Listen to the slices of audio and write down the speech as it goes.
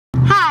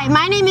Hi,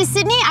 my name is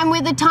Sydney. I'm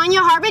with the Tonya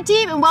Harbin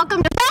team, and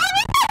welcome to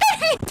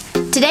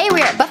Today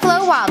we are at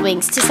Buffalo Wild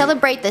Wings to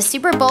celebrate the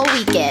Super Bowl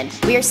weekend.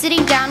 We are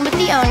sitting down with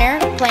the owner,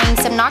 playing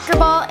some Knocker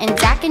Ball, and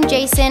Zach and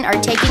Jason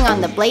are taking on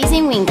the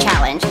Blazing Wing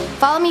Challenge.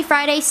 Follow Me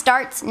Friday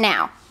starts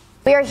now.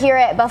 We are here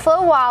at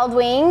Buffalo Wild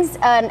Wings,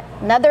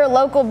 another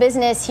local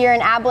business here in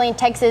Abilene,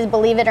 Texas,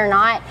 believe it or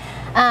not.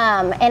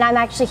 And I'm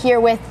actually here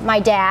with my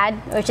dad,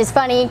 which is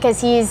funny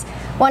because he's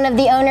one of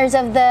the owners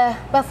of the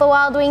Buffalo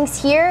Wild Wings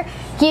here.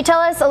 Can you tell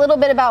us a little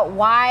bit about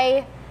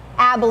why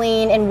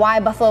Abilene and why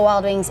Buffalo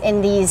Wild Wings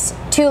in these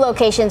two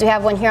locations? We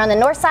have one here on the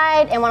north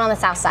side and one on the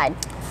south side.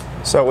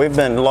 So we've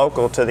been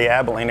local to the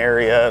Abilene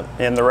area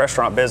in the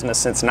restaurant business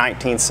since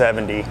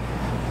 1970.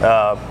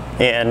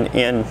 And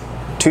in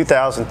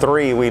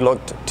 2003, we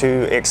looked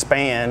to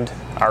expand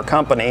our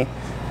company,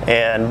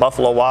 and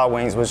Buffalo Wild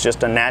Wings was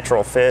just a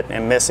natural fit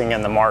and missing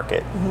in the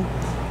market,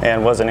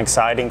 and was an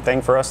exciting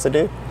thing for us to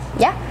do.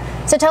 Yeah.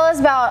 So tell us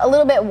about a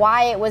little bit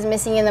why it was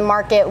missing in the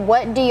market.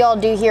 What do y'all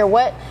do here?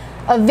 What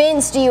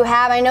events do you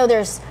have? I know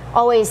there's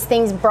always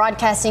things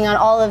broadcasting on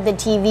all of the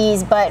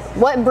TVs, but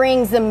what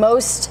brings the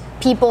most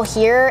people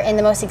here and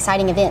the most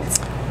exciting events?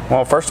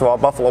 Well, first of all,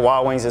 Buffalo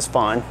Wild Wings is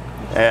fun,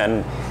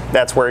 and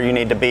that's where you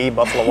need to be.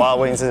 Buffalo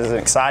Wild Wings is an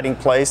exciting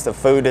place. The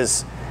food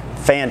is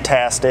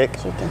fantastic.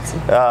 You can see.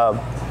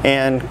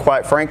 And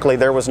quite frankly,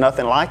 there was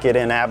nothing like it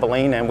in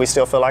Abilene, and we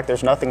still feel like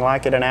there's nothing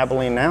like it in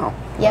Abilene now.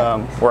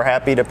 Yep. We're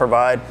happy to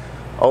provide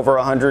over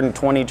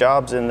 120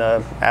 jobs in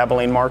the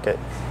Abilene market.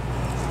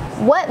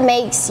 What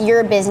makes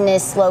your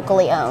business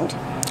locally owned?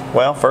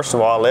 Well, first of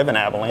all, I live in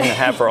Abilene and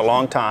have for a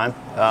long time.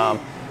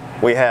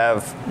 We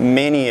have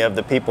many of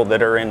the people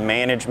that are in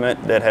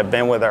management that have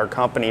been with our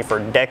company for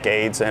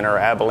decades and are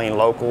Abilene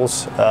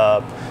locals.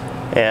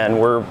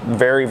 And we're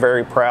very,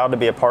 very proud to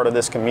be a part of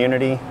this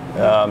community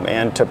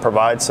and to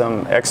provide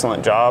some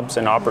excellent jobs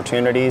and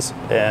opportunities,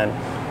 and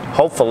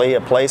hopefully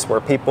a place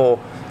where people,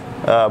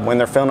 when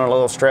they're feeling a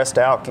little stressed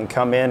out, can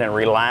come in and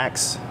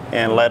relax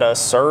and let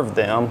us serve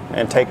them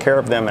and take care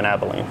of them in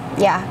Abilene.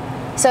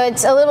 Yeah. So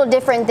it's a little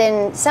different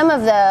than some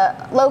of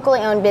the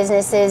locally owned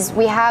businesses.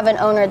 We have an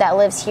owner that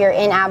lives here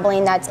in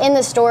Abilene that's in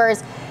the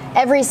stores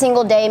every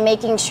single day,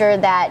 making sure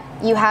that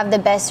you have the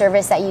best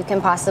service that you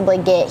can possibly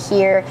get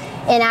here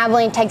in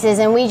Abilene, Texas.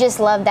 And we just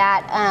love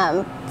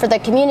that for the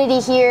community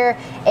here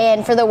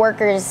and for the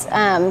workers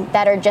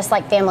that are just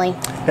like family.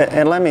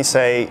 And let me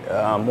say,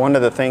 one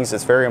of the things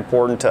that's very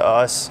important to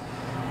us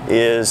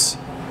is,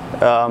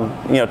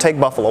 take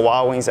Buffalo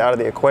Wild Wings out of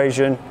the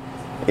equation,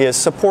 is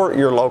support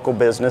your local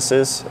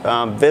businesses,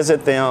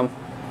 visit them,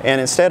 and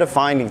instead of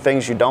finding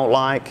things you don't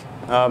like,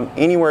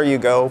 anywhere you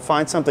go,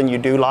 find something you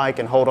do like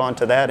and hold on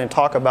to that and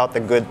talk about the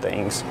good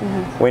things.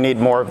 We need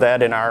more of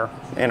that in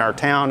our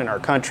town, in our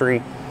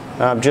country,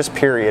 just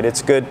period.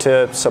 It's good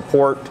to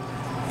support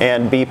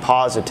and be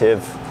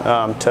positive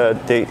to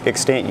the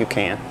extent you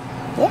can.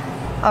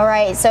 Yeah. All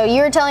right. So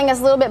you were telling us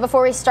a little bit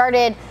before we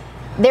started,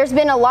 there's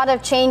been a lot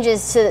of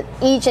changes to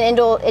each and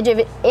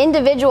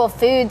individual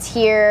foods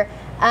here.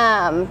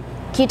 Can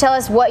you tell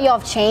us what y'all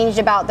have changed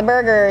about the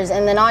burgers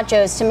and the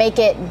nachos to make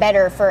it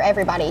better for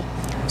everybody?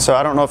 So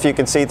I don't know if you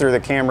can see through the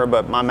camera,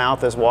 but my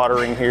mouth is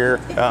watering here.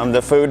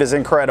 The food is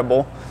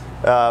incredible.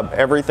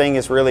 Everything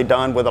is really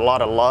done with a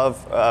lot of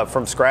love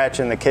from scratch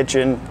in the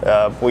kitchen.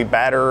 We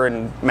batter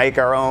and make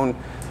our own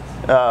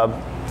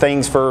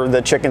things for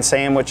the chicken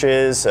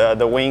sandwiches.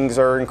 The wings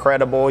are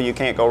incredible. You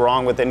can't go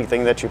wrong with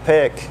anything that you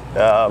pick.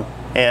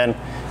 And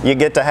you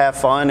get to have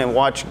fun and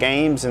watch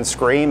games and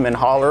scream and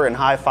holler and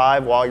high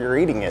five while you're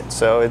eating it.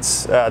 So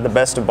it's the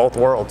best of both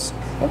worlds.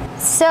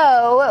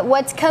 So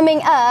what's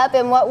coming up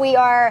and what we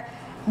are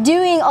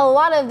doing a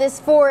lot of this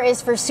for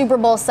is for Super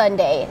Bowl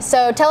Sunday.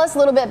 So tell us a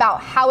little bit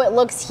about how it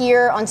looks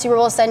here on Super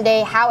Bowl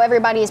Sunday, how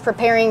everybody is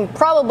preparing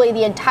probably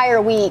the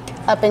entire week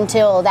up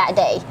until that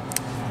day.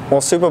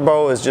 Well, Super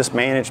Bowl is just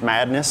managed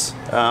madness.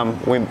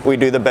 We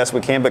do the best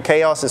we can, but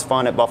chaos is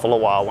fun at Buffalo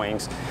Wild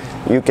Wings.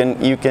 You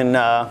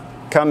can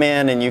come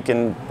in and you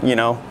can,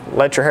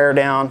 let your hair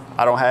down.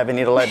 I don't have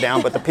any to let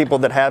down, but the people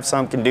that have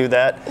some can do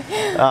that.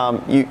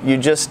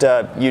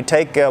 You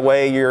take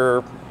away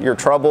your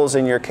troubles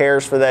and your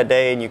cares for that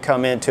day, and you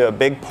come into a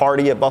big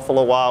party at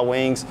Buffalo Wild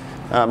Wings.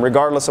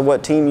 Regardless of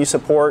what team you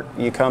support,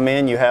 you come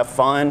in, you have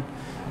fun,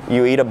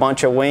 you eat a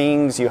bunch of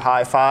wings, you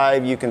high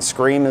five, you can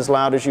scream as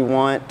loud as you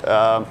want.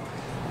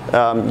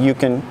 You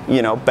can,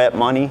 bet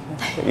money,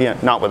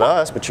 not with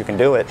us, but you can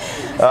do it.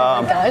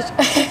 Oh my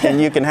gosh.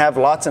 And you can have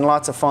lots and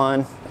lots of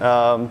fun.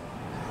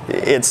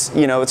 It's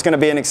going to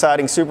be an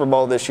exciting Super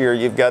Bowl this year.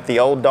 You've got the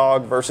old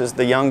dog versus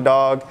the young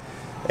dog,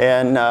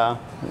 and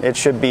it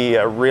should be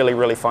a really,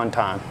 really fun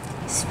time.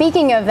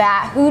 Speaking of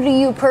that, who do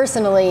you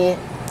personally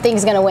think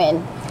is going to win,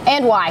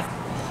 and why?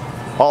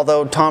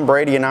 Although Tom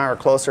Brady and I are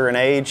closer in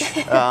age,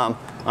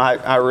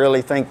 I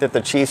really think that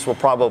the Chiefs will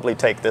probably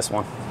take this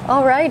one.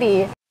 All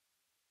righty.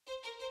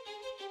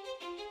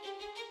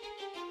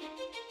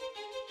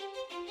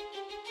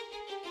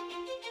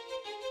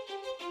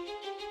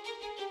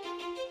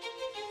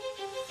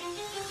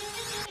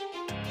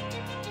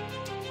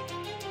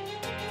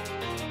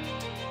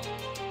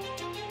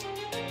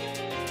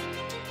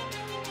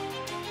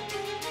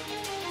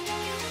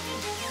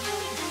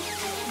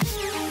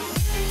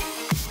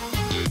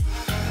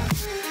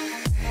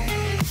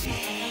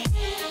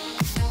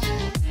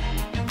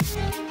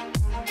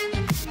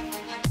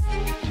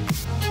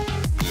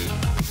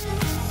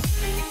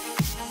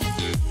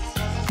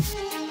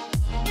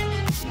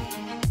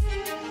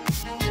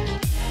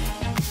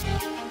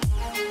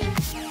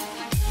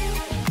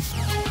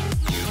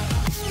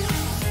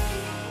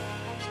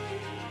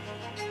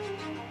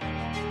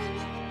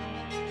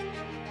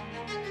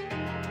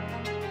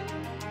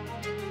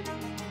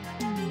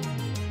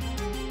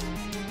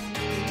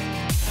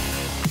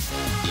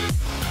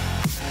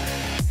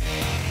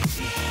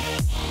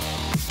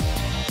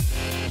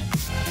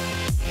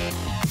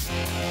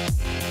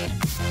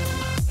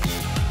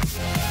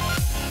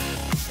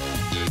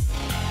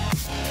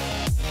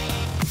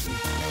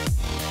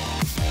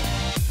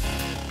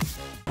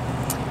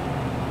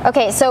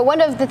 Okay, so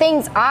one of the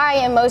things I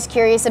am most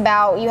curious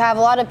about, you have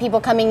a lot of people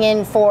coming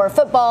in for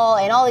football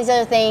and all these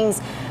other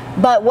things,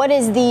 but what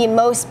is the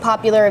most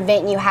popular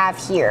event you have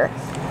here?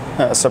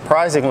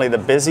 Surprisingly, the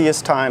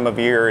busiest time of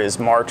year is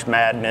March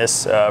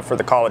Madness for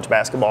the college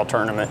basketball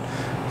tournament.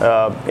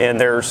 And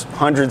there's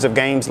hundreds of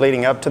games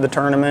leading up to the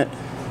tournament.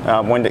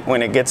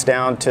 When it gets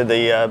down to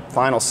the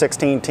final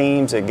 16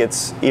 teams, it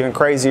gets even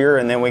crazier,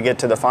 and then we get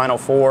to the final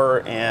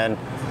 4, and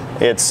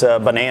it's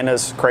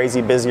bananas,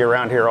 crazy busy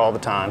around here all the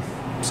time.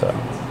 So.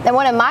 And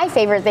one of my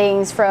favorite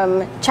things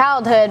from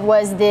childhood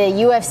was the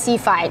UFC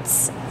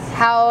fights.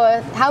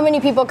 How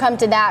many people come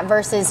to that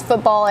versus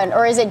football,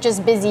 or is it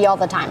just busy all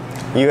the time?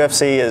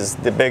 UFC is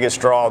the biggest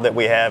draw that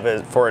we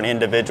have for an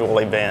individual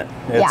event.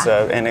 It's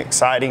an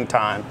exciting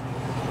time.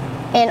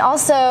 And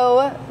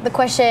also, the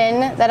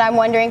question that I'm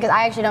wondering, because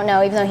I actually don't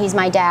know, even though he's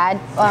my dad,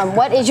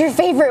 what is your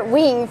favorite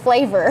wing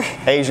flavor?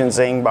 Asian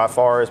Zing by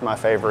far is my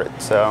favorite.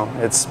 So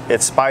it's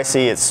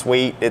spicy, it's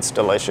sweet, it's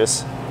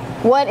delicious.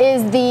 What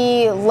is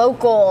the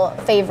local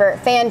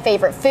fan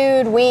favorite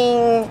food,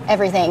 wing,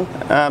 everything?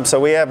 So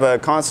we have a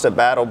constant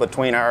battle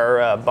between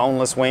our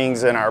boneless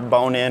wings and our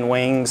bone-in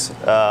wings.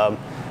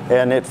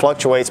 And it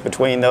fluctuates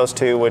between those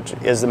two, which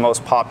is the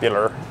most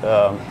popular.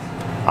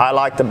 I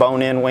like the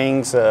bone-in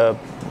wings,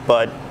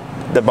 but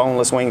the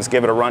boneless wings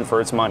give it a run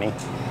for its money.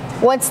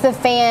 What's the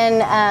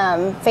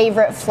fan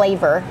favorite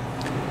flavor?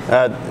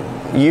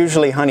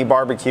 Usually honey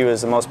barbecue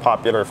is the most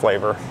popular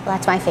flavor. Well,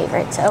 that's my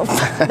favorite, so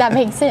that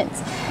makes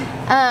sense.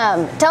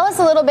 Tell us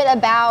a little bit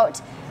about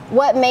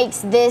what makes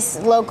this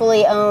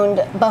locally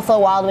owned Buffalo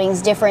Wild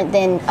Wings different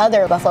than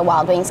other Buffalo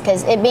Wild Wings,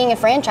 because it being a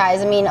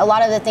franchise, I mean, a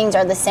lot of the things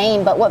are the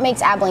same, but what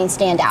makes Abilene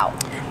stand out?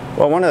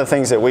 Well, one of the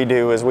things that we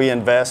do is we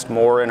invest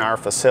more in our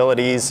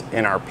facilities,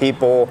 in our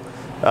people.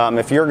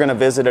 If you're going to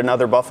visit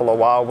another Buffalo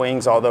Wild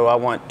Wings, although I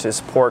want to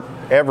support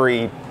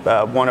every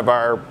one of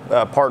our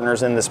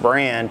partners in this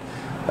brand,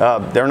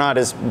 they're not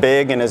as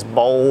big and as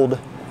bold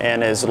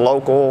and as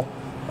local,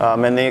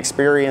 and the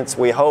experience,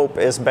 we hope,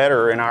 is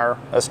better in our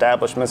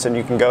establishments, and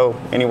you can go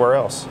anywhere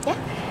else. Yeah.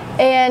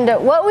 And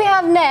what we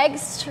have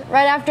next,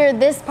 right after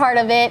this part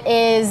of it,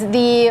 is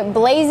the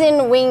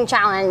Blazing Wing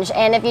Challenge.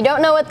 And if you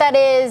don't know what that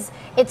is,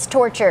 it's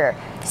torture.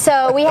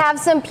 So we have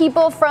some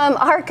people from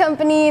our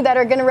company that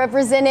are going to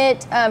represent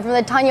it from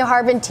the Tonya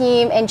Harbin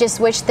team, and just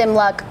wish them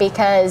luck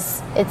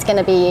because it's going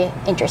to be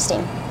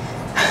interesting.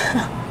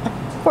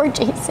 Poor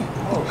Jason.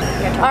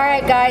 All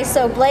right, guys,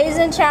 so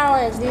Blazing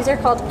Challenge. These are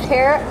called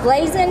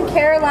Blazing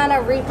Carolina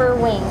Reaper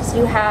wings.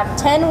 You have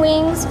 10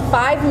 wings,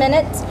 5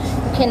 minutes.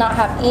 You cannot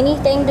have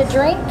anything to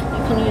drink.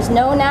 You can use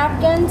no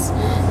napkins.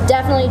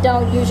 Definitely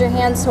don't use your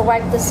hands to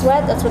wipe the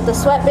sweat. That's what the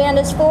sweatband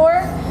is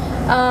for.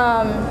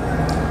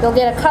 You'll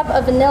get a cup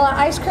of vanilla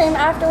ice cream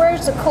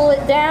afterwards to cool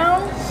it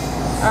down.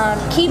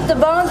 Keep the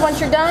bones. Once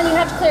you're done, you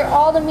have to clear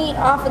all the meat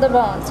off of the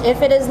bones.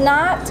 If it is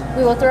not,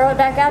 we will throw it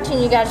back at you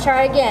and you got to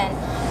try again.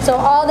 So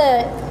all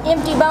the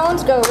empty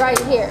bones go right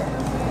here.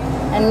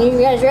 And you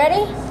guys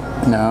ready?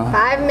 No.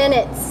 5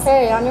 minutes.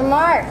 Okay, on your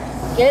mark.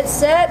 Get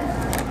set,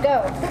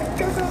 go.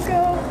 Go, go,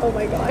 go. Oh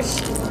my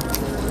gosh.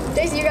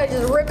 Jason, you gotta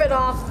just rip it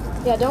off.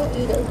 Yeah, don't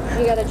eat it.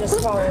 You gotta just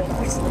swallow it.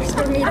 There's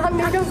meat on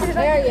me. Don't get it.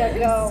 There you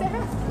go.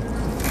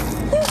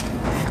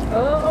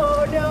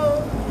 Oh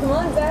no. Come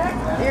on, Zach.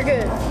 You're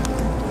good.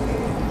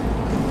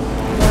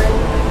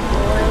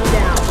 One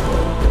down.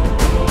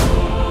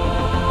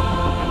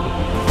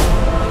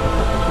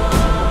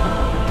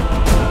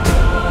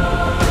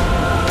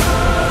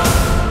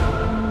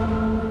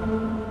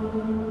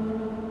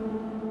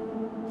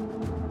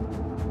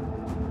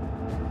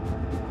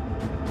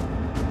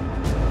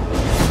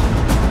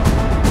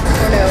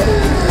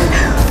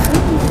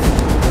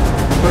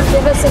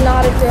 Give us a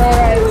nod if you're all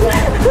right.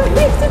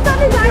 It's on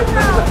his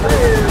eyebrow.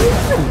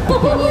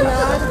 Can you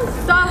nod?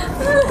 Stop.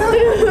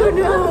 Oh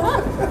no.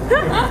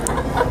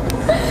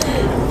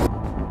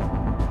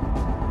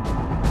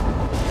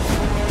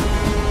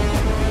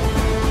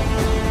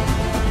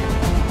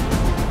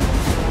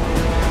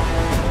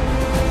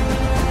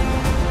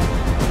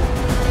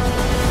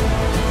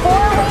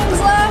 Four wings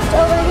left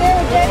over here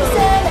with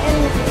Jason and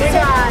We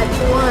got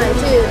 1,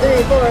 2,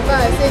 3, 4,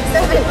 5, 6,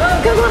 7.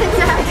 Come on,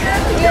 Zach.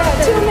 yeah,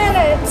 2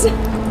 minutes.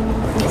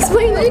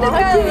 Explain the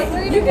logic.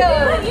 3 to go.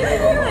 You can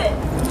do it.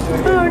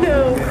 Oh no.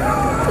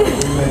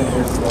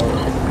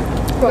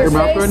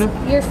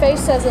 Your face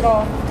says it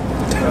all.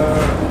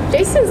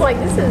 Jason's like,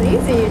 this is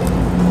easy.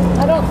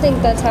 I don't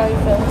think that's how he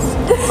feels.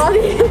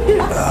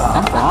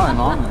 I'm fine,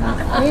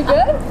 Are you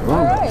good?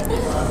 All right.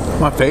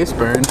 My face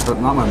burns, but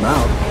not my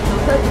mouth.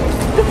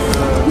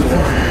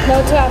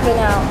 No tapping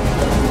out.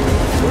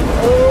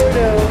 Oh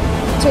no.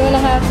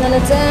 2.5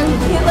 minutes in.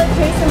 You let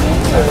Jason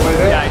beat you.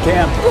 Yeah, I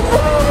can.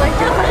 Oh my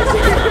gosh.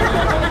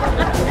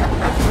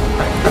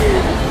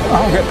 I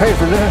don't get paid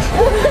for this.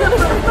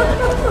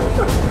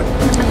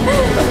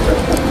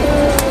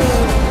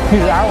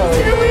 He's hourly.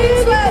 2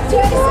 weeks left,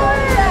 Jason.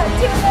 Yeah,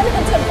 2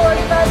 minutes and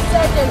 45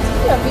 seconds.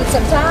 You gotta beat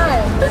some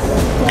time.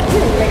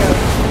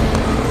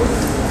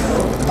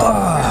 I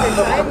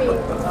mean,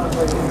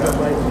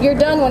 You're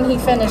done when he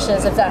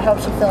finishes, if that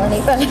helps you feel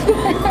any better.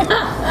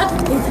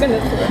 He's gonna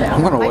slow down.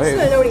 I'm gonna I just wait.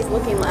 don't know what he's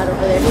looking at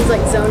over there. He's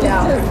like zoned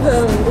out.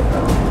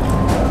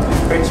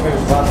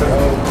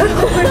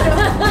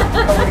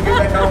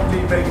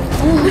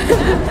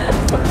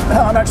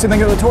 I'm actually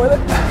thinking of the toilet.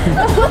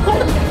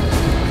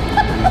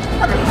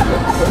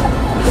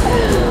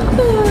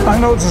 I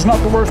know this is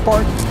not the worst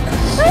part.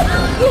 Come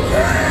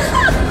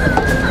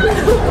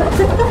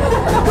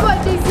on,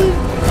 JC.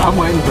 I'm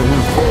waiting for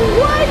him.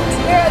 What?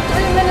 You're at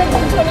 3 minutes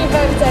and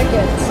 25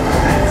 seconds.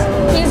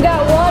 He's got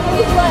 1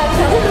 week left.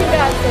 How many you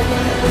got,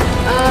 Sydney?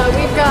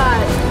 We've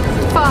got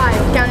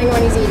 5, counting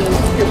when he's eating.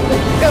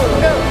 Go,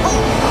 go.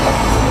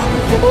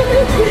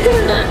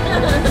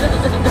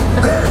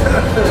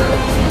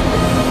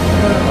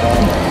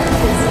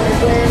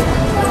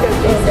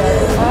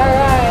 All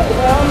right,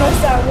 we're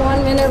almost at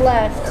 1 minute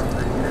left.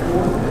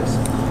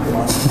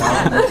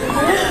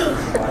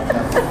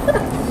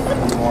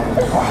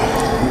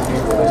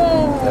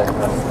 Oh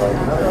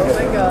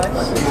my gosh.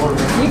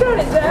 You got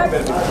it, Zach.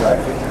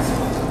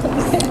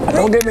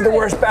 Don't give me the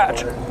worst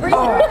batch.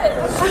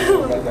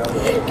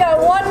 Got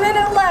 1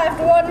 minute left.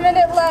 1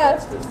 minute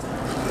left.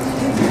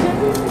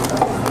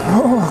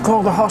 Oh,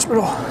 call the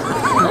hospital. Oh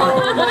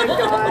my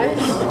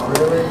gosh.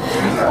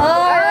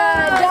 All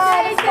right,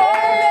 done. 4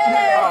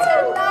 minutes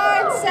and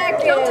 9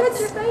 seconds.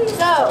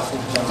 So,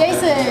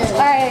 Jason. All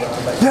right.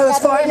 Yeah, that's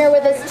Got the fine. winner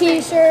with his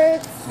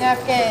t-shirts.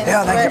 Napkins.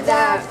 Yeah, thank you.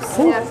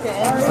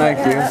 Napkins. Thank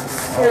you.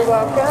 You're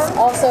welcome.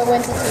 Also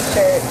wins a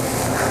t-shirt.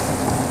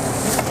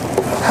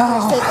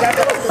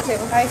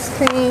 Ice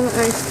cream,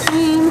 ice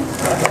cream.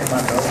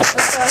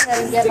 Let's go ahead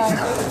and give him.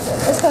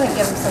 Let's go ahead and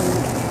give him some.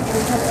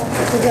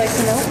 Would you like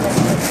some milk?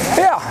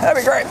 Yeah, that'd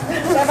be great.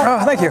 Oh,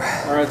 thank you.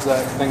 All right,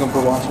 Zach. Thank you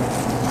for watching.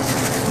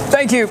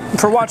 Thank you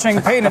for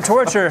watching Pain and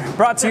Torture,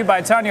 brought to you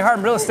by Tonya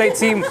Harbin Real Estate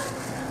Team.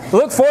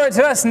 Look forward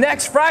to us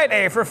next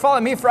Friday for Follow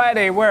Me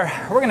Friday, where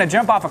we're going to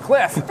jump off a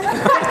cliff.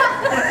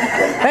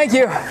 Thank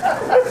you.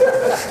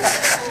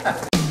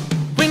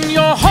 When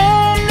your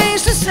home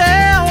needs to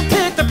sell,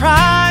 pick the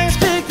price.